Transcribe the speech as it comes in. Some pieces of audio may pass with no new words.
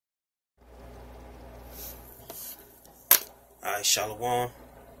Alright, Shalom,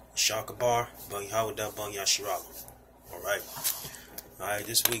 Shakabar, Bung Yahweh, Bung Yashirala. Alright. Alright,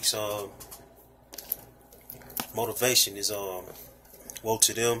 this week's motivation is woe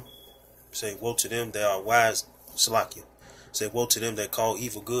to them. Say woe to them that are wise, Salakia. Say woe to them that call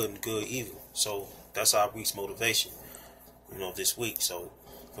evil good and good evil. So that's our week's motivation, this week. So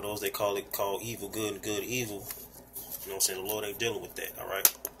for those that call evil good and good evil, what I'm saying, the Lord ain't dealing with that.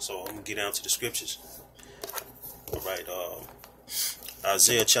 Alright. So I'm gonna get down to the scriptures. Alright,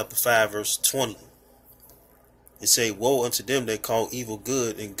 Isaiah chapter 5 verse 20. It say, woe unto them that call evil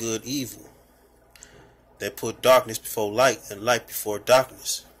good and good evil, that put darkness before light and light before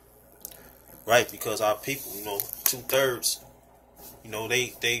darkness. Right, because our people, 2/3,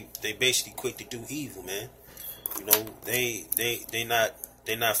 they basically quick to do evil, man. They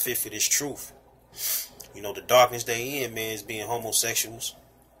not fit for this truth. The darkness they in, man, is being homosexuals,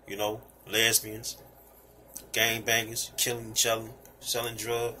 lesbians, gangbangers, killing each other, selling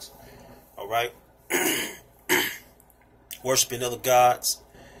drugs, alright? Worshiping other gods.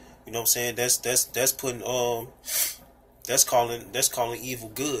 You know what I'm saying? That's putting that's calling evil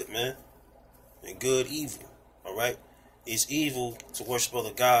good, man. And good evil. Alright? It's evil to worship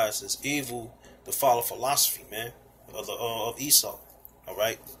other gods. It's evil to follow philosophy, man, of Esau.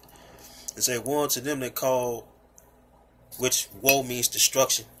 Alright? And say, woe unto them that call, which woe means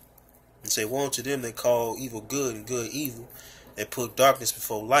destruction. And say, woe unto them that call evil good and good evil, and put darkness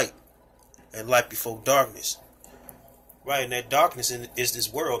before light and light before darkness. Right, and that darkness is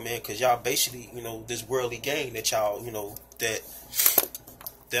this world, man, because y'all basically, this worldly game that y'all,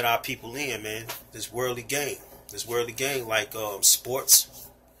 that our people in, man. This worldly game like sports.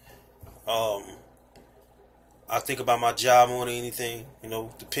 I think about my job more than anything,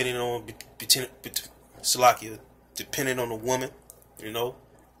 depending on Salakia, depending on the woman,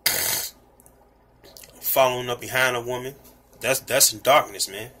 following up behind a woman. That's in darkness,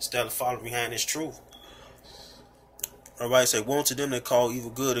 man. Instead of following behind this truth. Alright, say, woe to them that call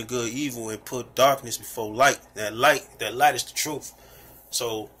evil good and good evil, and put darkness before light. That light is the truth.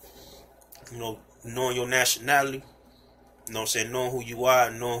 So, knowing your nationality, knowing who you are,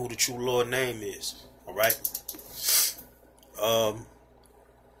 and knowing who the true Lord name is. Alright?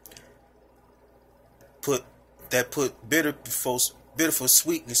 Put bitter for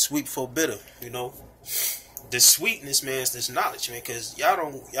sweet and sweet for bitter, The sweetness, man, is this knowledge, man, because y'all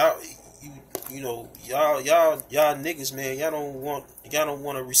niggas, man, y'all don't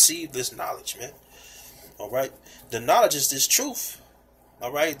want to receive this knowledge, man. Alright? The knowledge is this truth.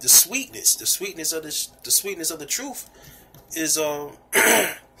 Alright? The sweetness of the truth is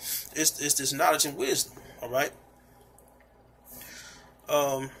is this knowledge and wisdom. Alright?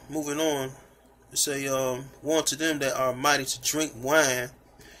 Moving on. It say, woe unto them that are mighty to drink wine,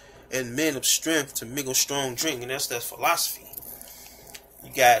 and men of strength to mingle strong drink. And that's philosophy.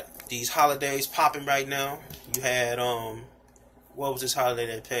 You got these holidays popping right now. You had what was this holiday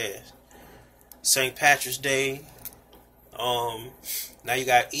that passed? St. Patrick's Day. Now you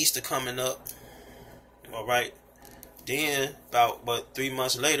got Easter coming up. Alright. Then about 3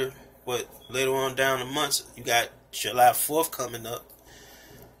 months later, later on down the months, you got July 4th coming up.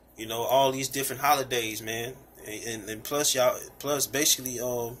 All these different holidays, man. And plus basically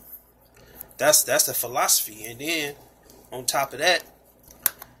that's the philosophy. And then on top of that,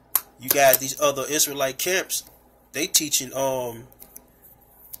 you got these other Israelite camps. They teaching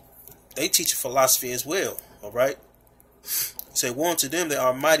philosophy as well. Alright? Say, woe unto them that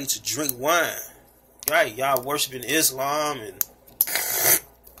are mighty to drink wine. Right? Y'all worshiping Islam and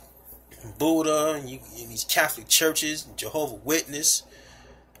Buddha and these Catholic churches and Jehovah's Witness.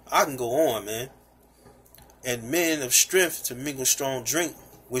 I can go on, man. And men of strength to mingle strong drink,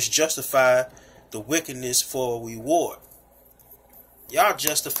 which justify the wickedness for a reward. Y'all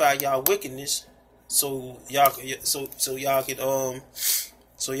justify y'all wickedness so y'all could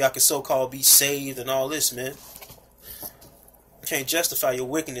so-called be saved and all this, man. You can't justify your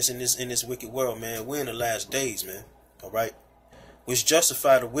wickedness in this wicked world, man. We're in the last days, man. Alright? Which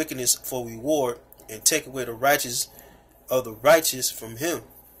justify the wickedness for reward, and take away the righteous of the righteous from him.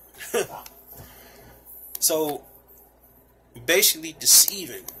 So basically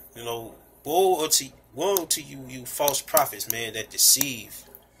deceiving, woe to you false prophets, man, that deceive.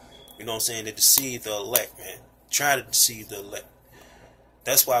 That deceive the elect, man. Try to deceive the elect.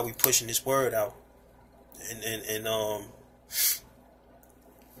 That's why we pushing this word out.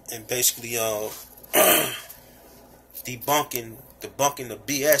 And basically debunking the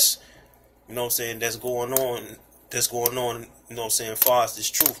BS, that's going on, as far as this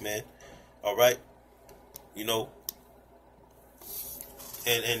truth, man. Alright?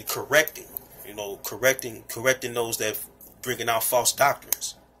 And correcting, correcting those that bringing out false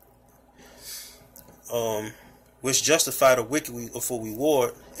doctrines, which justify the wicked for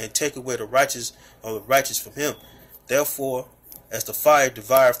reward, and take away the righteous from him. Therefore, as the fire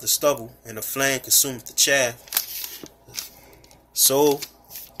devoureth the stubble, and the flame consumeth the chaff, so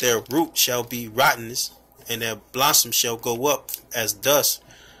their root shall be rottenness, and their blossom shall go up as dust,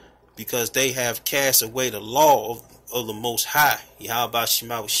 because they have cast away the law of the Most High, Yahweh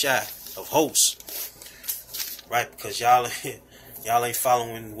Shema Shai of hosts. Right? Because y'all ain't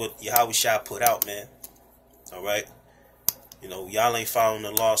following what Yahweh Shai put out, man. Alright? You know, y'all ain't following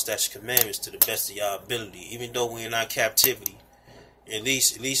the law, statutes, commandments to the best of y'all ability. Even though we're in our captivity, at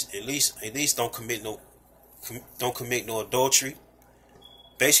least don't commit no adultery.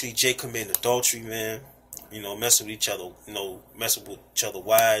 Basically, Jay committing adultery, man. You know, messing with each other. You know, messing with each other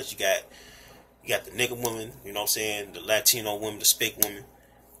wives. You got the nigga woman. You know what I'm saying? The Latino woman, the Spic woman.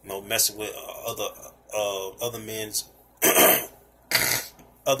 You know, messing with other men's,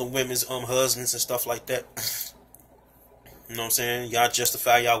 other women's husbands and stuff like that. You know what I'm saying? Y'all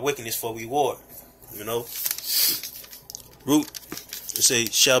justify y'all wickedness for reward. You know, root, it say,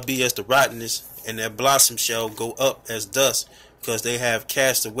 shall be as the rottenness, and their blossom shall go up as dust, because they have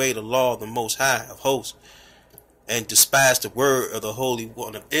cast away the law of the Most High of hosts, and despised the word of the Holy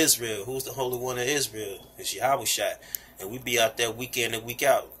One of Israel. Who's the Holy One of Israel? It's Yahweh Shai. And we be out there week in and week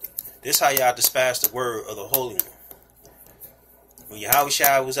out. This how y'all despise the word of the Holy One. When Yahweh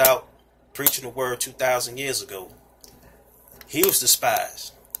Shai was out preaching the word 2,000 years ago, he was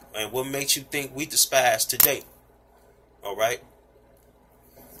despised. And what makes you think we despise today? Alright?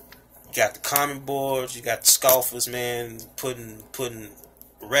 You got the common boards, you got the scoffers, man, putting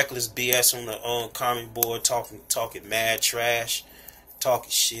reckless BS on the common board, talking mad trash, talking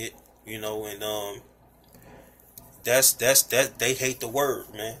shit, you know, and that's they hate the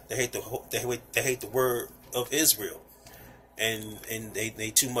word, man. They hate the word of Israel, and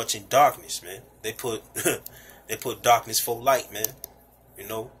they too much in darkness, man. They put they put darkness for light, man. You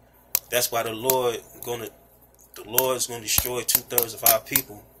know, that's why the Lord is gonna destroy 2/3 of our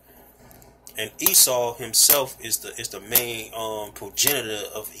people. And Esau himself is the main progenitor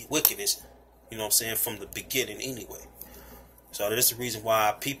of wickedness, you know what I'm saying, from the beginning anyway. So that's the reason why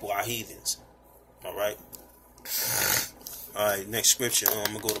our people are heathens. Alright? Alright, next scripture.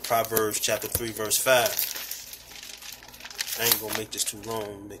 I'm going to go to Proverbs chapter 3, verse 5. I ain't going to make this too long. I'm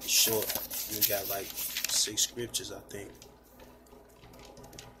going to make it short. We got like 6 scriptures, I think.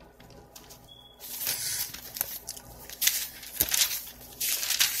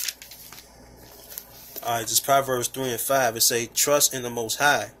 Alright, this Proverbs 3 and 5. It say, trust in the Most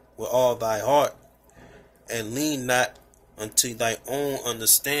High with all thy heart, and lean not unto thy own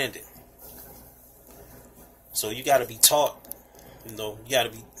understanding. So you gotta be taught. You know, you gotta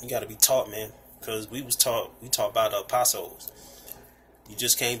be taught, man. Because we taught by the apostles. You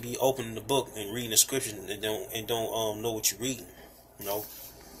just can't be opening the book and reading the scripture and don't know what you're reading. You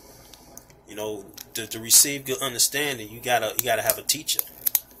know, to receive good understanding, you gotta have a teacher.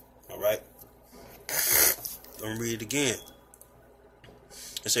 Alright? I'm read it again.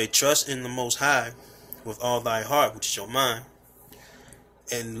 It say, trust in the Most High with all thy heart, which is your mind,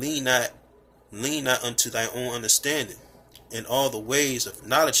 and lean not unto thy own understanding. In all the ways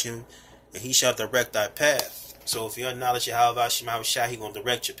acknowledge him, and he shall direct thy path. So if you acknowledge Yahweh Shema Shai, he gonna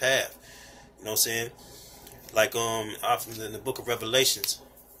direct your path. You know what I'm saying? Like often in the book of Revelations,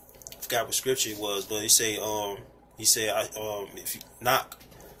 I forgot what scripture it was, but he said if you knock,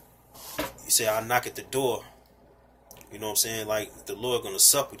 he said, I'll knock at the door. You know what I'm saying? Like the Lord gonna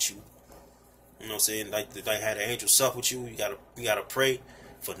sup with you. You know what I'm saying? Like had an angel sup with you. You gotta pray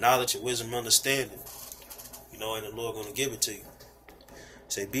for knowledge and wisdom and understanding. You know, and the Lord gonna give it to you.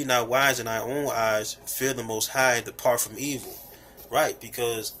 Say, be not wise in thy own eyes, fear the Most High, and depart from evil. Right,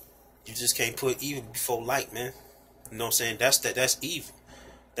 because you just can't put evil before light, man. You know what I'm saying? That's evil.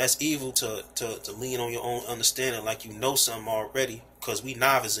 That's evil to lean on your own understanding like you know something already, because we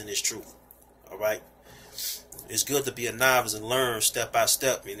novice in this truth. Alright? It's good to be a novice and learn step by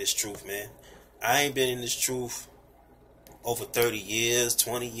step in this truth, man. I ain't been in this truth over 30 years,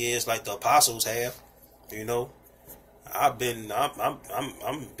 20 years like the apostles have. You know? I'm been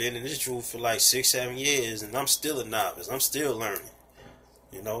in this truth for like 6-7 years, and I'm still a novice. I'm still learning.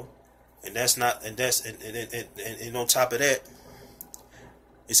 You know? And on top of that,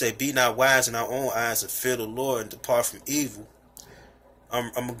 it say, be not wise in our own eyes, and fear the Lord, and depart from evil.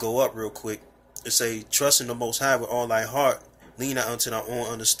 I'm gonna go up real quick. It say, trust in the Most High with all thy heart, lean not unto thy own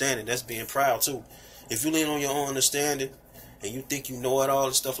understanding. That's being proud too. If you lean on your own understanding and you think you know it all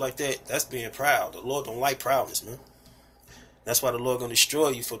and stuff like that, that's being proud. The Lord don't like proudness, man. That's why the Lord gonna destroy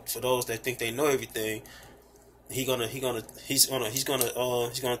you for those that think they know everything he's gonna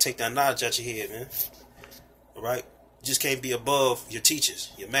take that knowledge out your head, man. All right, you just can't be above your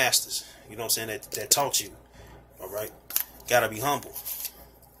teachers, your masters. You know what I'm saying? That taught you. All right, gotta be humble.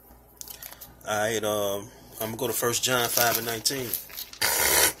 All right, I'm gonna go to 1 John 5:19.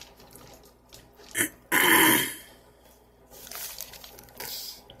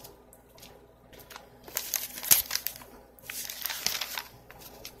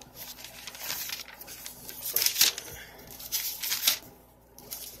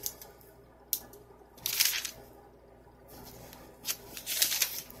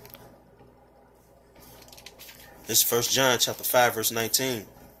 This is 1 John chapter 5 verse 19.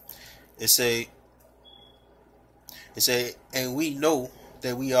 It say, and we know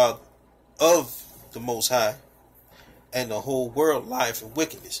that we are of the Most High, and the whole world lieth in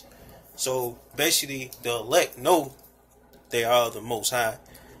wickedness. So basically, the elect know they are the Most High,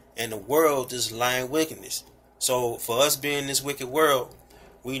 and the world is lying wickedness. So for us being in this wicked world,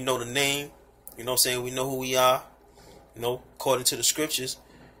 we know the name. You know what I'm saying? We know who we are. You know, according to the scriptures,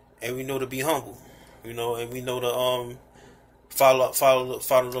 and we know to be humble. You know, and we know to follow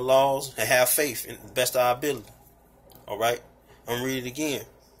the laws and have faith in the best of our ability. All right, I'm reading it again.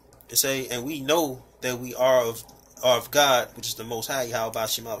 It say, and we know that we are of God, which is the Most High, Yahweh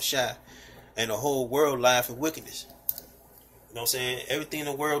Shema Shai, and the whole world lieth in wickedness. You know what I'm saying? Everything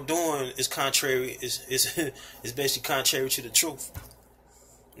the world doing is contrary, is basically contrary to the truth.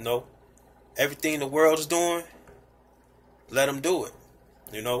 You know, everything the world is doing, let them do it.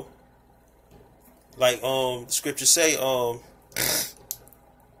 You know, like the scriptures say,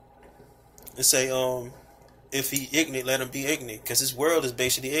 it say if he ignorant, let him be ignorant, because this world is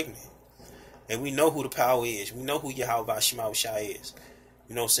basically ignorant, and we know who the power is. We know who Yahweh Shema Shai is.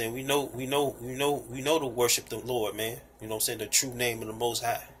 You know what I'm saying? We know to worship the Lord, man. You know what I'm saying? The true name of the Most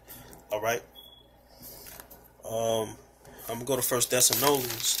High. All right. I'm gonna go to 1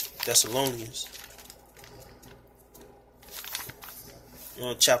 Thessalonians.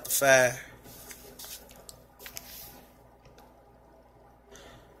 Chapter 5.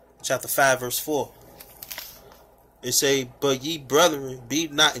 Chapter 5 verse 4. It say, but ye brethren, be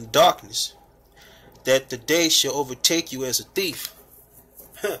not in darkness, that the day shall overtake you as a thief.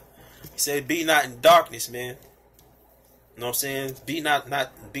 He said, be not in darkness, man. You know what I'm saying? Be not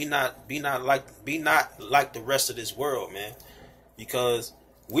like the rest of this world, man. Because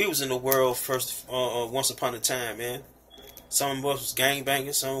we was in the world first once upon a time, man. Some of us was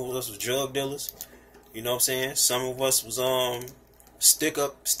gangbangers, some of us was drug dealers. You know what I'm saying? Some of us was stick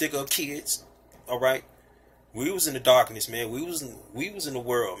up kids. All right. We was in the darkness, man. We was in the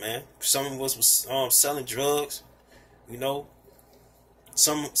world, man. Some of us was selling drugs. You know.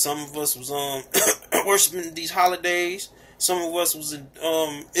 Some of us was worshiping these holidays. Some of us was in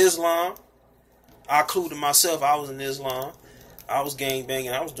Islam. I included myself. I was in Islam. I was gang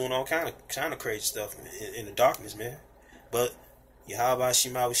banging. I was doing all kind of crazy stuff in the darkness, man. But Yahweh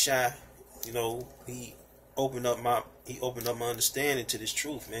Shema Shai, you know, he opened up my understanding to this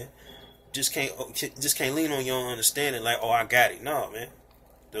truth, man. Just can't lean on your understanding like, oh, I got it. No, man.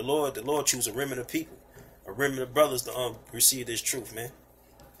 The Lord choose a remnant of people, a remnant of brothers to receive this truth, man.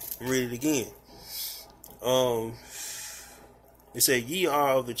 Read it again. It say, ye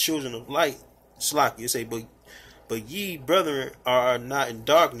are of the children of light. Slack. It say, but ye brethren are not in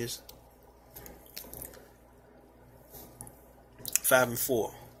darkness. 5 and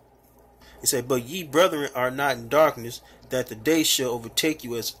 4. It say, but ye brethren are not in darkness, that the day shall overtake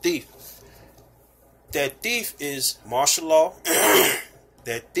you as a thief. That thief is martial law.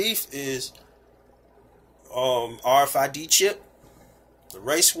 That thief is RFID chip, the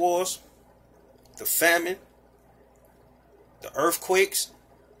race wars, the famine, the earthquakes.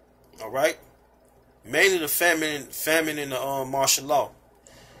 All right, mainly the famine in the martial law,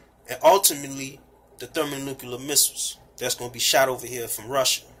 and ultimately the thermonuclear missiles that's going to be shot over here from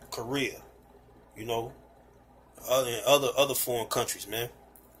Russia, Korea, you know, other foreign countries, man.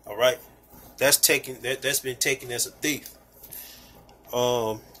 All right. That's been taken as a thief.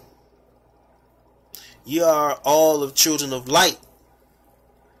 Ye are all the children of light.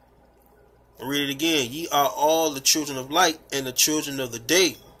 I'll read it again. Ye are all the children of light and the children of the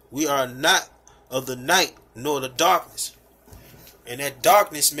day. We are not of the night nor the darkness. And that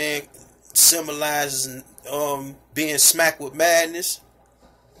darkness, man, symbolizes being smacked with madness.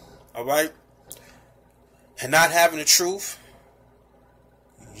 All right, and not having the truth.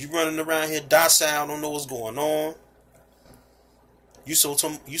 You running around here docile, don't know what's going on. You so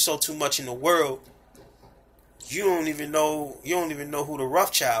too much in the world. You don't even know who the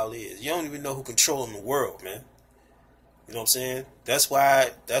rough child is. You don't even know who controlling the world, man. You know what I'm saying? That's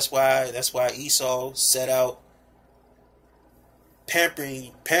why Esau set out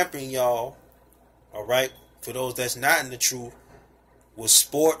pampering y'all, all right, for those that's not in the truth, with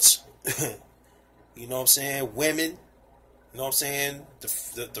sports, you know what I'm saying, women, you know what I'm saying,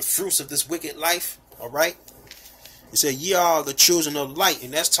 the fruits of this wicked life, all right. He said, ye are the children of light,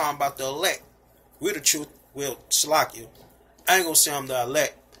 and that's talking about the elect. We're the truth. Well, Salakia, I ain't gonna say I'm the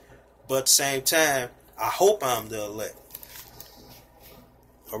elect, but at the same time, I hope I'm the elect.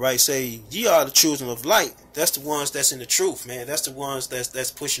 All right, say, ye are the children of light. That's the ones that's in the truth, man. That's the ones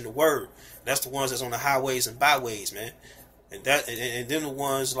that's pushing the word. That's the ones that's on the highways and byways, man. And then the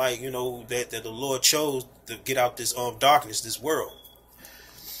ones, like, you know, that the Lord chose to get out this darkness, this world.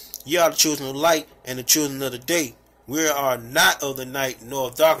 Ye are the children of light and the children of the day. We are not of the night nor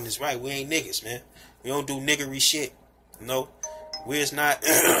of darkness, right? We ain't niggas, man. We don't do niggery shit. You know? We're not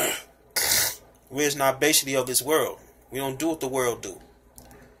basically of this world. We don't do what the world do.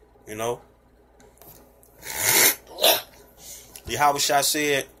 You know? Yahweh Shah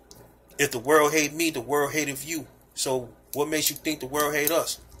said, if the world hate me, the world hated you. So what makes you think the world hate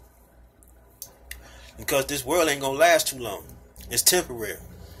us? Because this world ain't gonna last too long. It's temporary.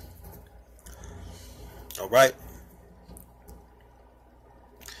 Alright?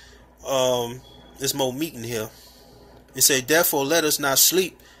 There's more meeting here. It say, therefore let us not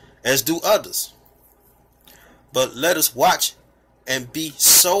sleep as do others, but let us watch and be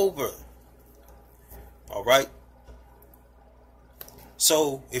sober. Alright?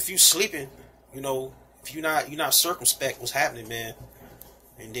 So if you sleeping, you know, if you're not circumspect what's happening, man,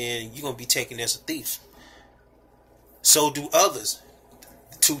 and then you're gonna be taken as a thief. So do others.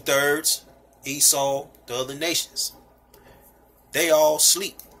 2/3, Esau, the other nations. They all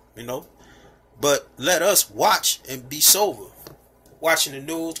sleep, you know. But let us watch and be sober. Watching the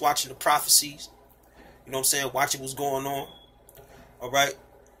news, watching the prophecies. You know what I'm saying? Watching what's going on. Alright?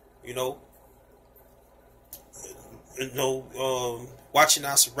 You know, watching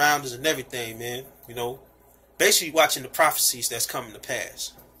our surroundings and everything, man. You know, basically watching the prophecies that's coming to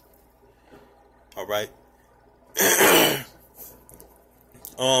pass. Alright? Let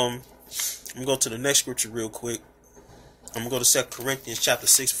me go to the next scripture real quick. I'm going to go to 2 Corinthians chapter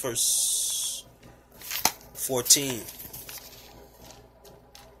 6, verse 14.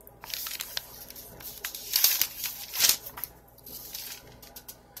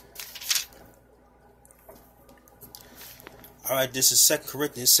 Alright, this is 2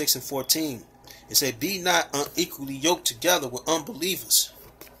 Corinthians 6 and 14. It said, be not unequally yoked together with unbelievers.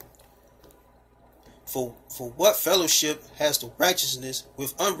 For what fellowship has the righteousness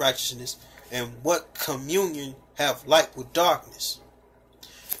with unrighteousness, and what communion have light with darkness?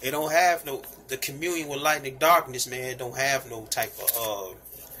 It don't have the communion with light and darkness, man. Don't have no type of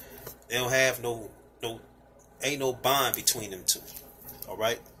they don't have ain't no bond between them two. All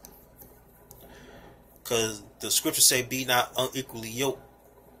right, because the scriptures say, be not unequally yoked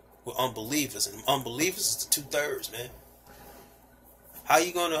with unbelievers, and unbelievers is the 2/3, man. How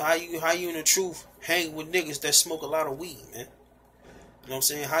you in the truth hang with niggas that smoke a lot of weed, man? You know what I'm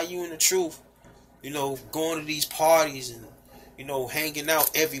saying? How you in the truth, you know, going to these parties and, you know, hanging out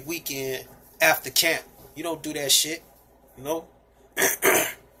every weekend after camp? You don't do that shit, you know.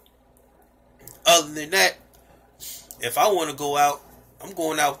 Other than that, if I want to go out, I'm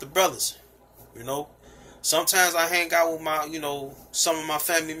going out with the brothers, you know. Sometimes I hang out with my, you know, some of my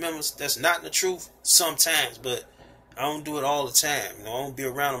family members that's not in the truth sometimes, but I don't do it all the time. You know, I don't be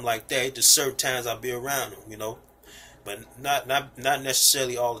around them like that. It's just certain times I'll be around them, you know. But not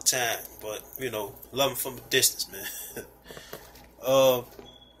necessarily all the time. But, you know, love them from a distance, man.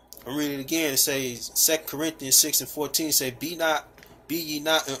 I'm reading it again. It says 2 Corinthians 6 and 14 say, be ye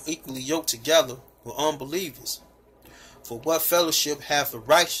not unequally yoked together with unbelievers. For what fellowship hath the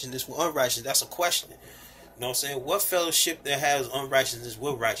righteousness with unrighteousness? That's a question. You know what I'm saying? What fellowship that has unrighteousness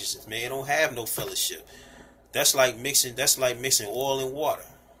with righteousness, man? It don't have no fellowship. That's like mixing oil and water.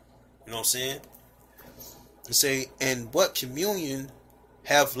 You know what I'm saying? And say, and what communion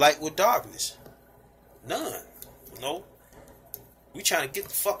have light with darkness? None. You know? We trying to get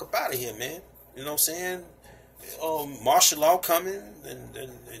the fuck up out of here, man. You know what I'm saying? Martial law coming, and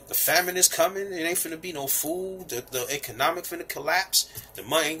the famine is coming. It ain't finna be no food. The economic finna collapse. The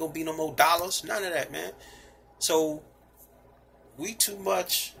money ain't gonna be no more dollars. None of that, man. So we too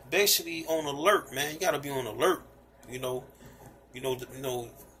much basically on alert, man. You gotta be on alert. You know,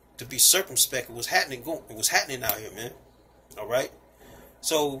 to be circumspect. It was happening out here, man. All right.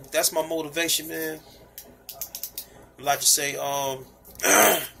 So that's my motivation, man. I'd like to say,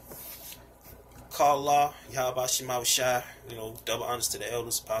 call Allah, Yahweh Shema Shai, you know, double honors to the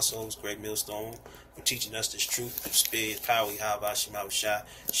elders, apostles, great millstone, for teaching us this truth, spirit, power, Yahweh Shema Shai,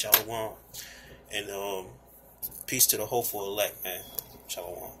 Shalom. And Peace to the hopeful elect, man.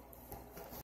 Shalom.